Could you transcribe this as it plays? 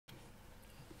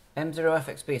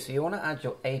M0FXB, so you want to add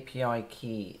your API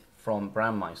key from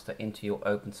Brandmeister into your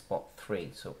OPENSPOT 3.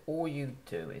 So all you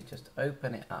do is just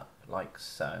open it up like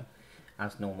so,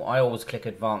 as normal. I always click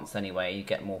Advanced anyway, you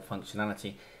get more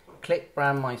functionality. Click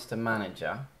Brandmeister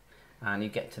Manager, and you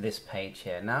get to this page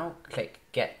here. Now click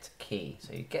Get Key.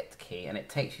 So you get the key, and it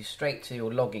takes you straight to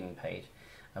your logging page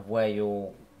of where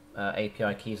your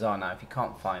API keys are now. If you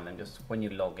can't find them, just when you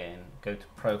log in, go to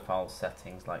Profile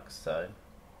Settings like so.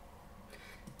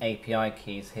 API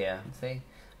keys here, see?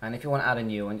 And if you want to add a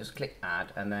new one, just click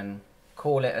Add, and then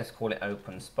let's call it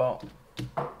OPENSPOT,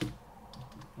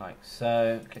 like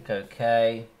so. Click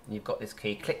OK. You've got this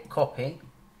key. Click Copy.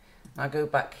 Now go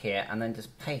back here and then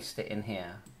just paste it in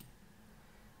here.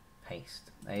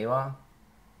 Paste. There you are,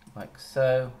 like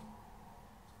so.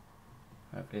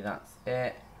 Hopefully that's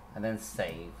it. And then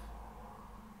save.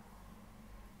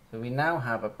 So we now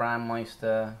have a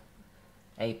Brandmeister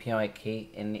API key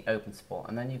in the OPENSPOT,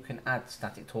 and then you can add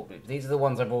static talk loops. These are the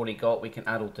ones I've already got. We can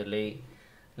add or delete.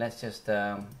 Let's just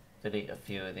delete a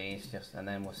few of these, and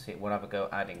then we'll see. We'll have a go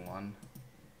adding one.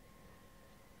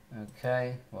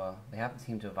 Okay, well, they haven't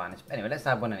seemed to have vanished. But anyway, let's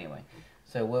add one anyway.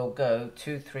 So we'll go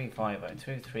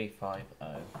 2350,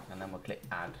 and then we'll click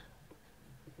Add,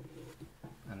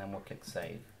 and then we'll click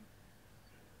Save.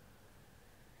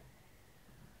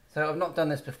 So I've not done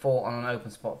this before on an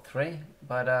OPENSPOT 3,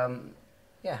 but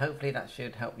yeah, hopefully that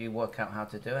should help you work out how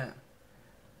to do it.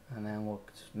 And then we'll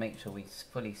just make sure we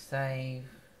fully save.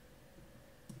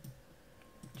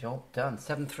 Job done.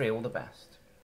 7.3, all the best.